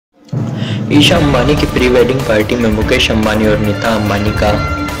ईशा अंबानी की pre wedding party में मुकेश अंबानी और नीता अंबानी का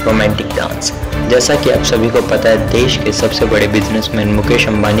रोमांटिक डांस। जैसा कि आप सभी को पता है, देश के सबसे बड़े बिजनेसमैन मुकेश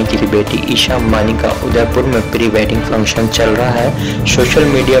अंबानी की बेटी ईशा अंबानी का उदयपुर में प्री वेडिंग फंक्शन चल रहा है। सोशल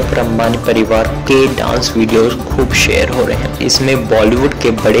मीडिया पर अंबानी परिवार के डांस वीडियोस खूब शेयर हो रहे हैं। इसमें बॉलीवुड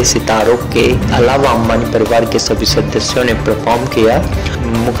के बड़े सितारों के अलावा अंबानी परिवार के सभी सदस्यों ने परफॉर्म किया।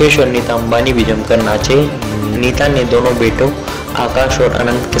 मुकेश और नीता अंबानी भी जमकर नाचे। नीता ने दोनों बेटों आकाश और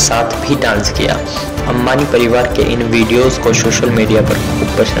अनंत के साथ भी डांस किया। अंबानी परिवार के इन वीडियोस को सोशल मीडिया पर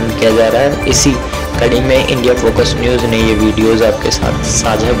खूब पसंद किया जा रहा है। इसी कड़ी में इंडिया फोकस न्यूज़ ने ये वीडियोस आपके साथ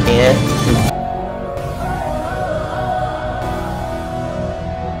साझा किए हैं।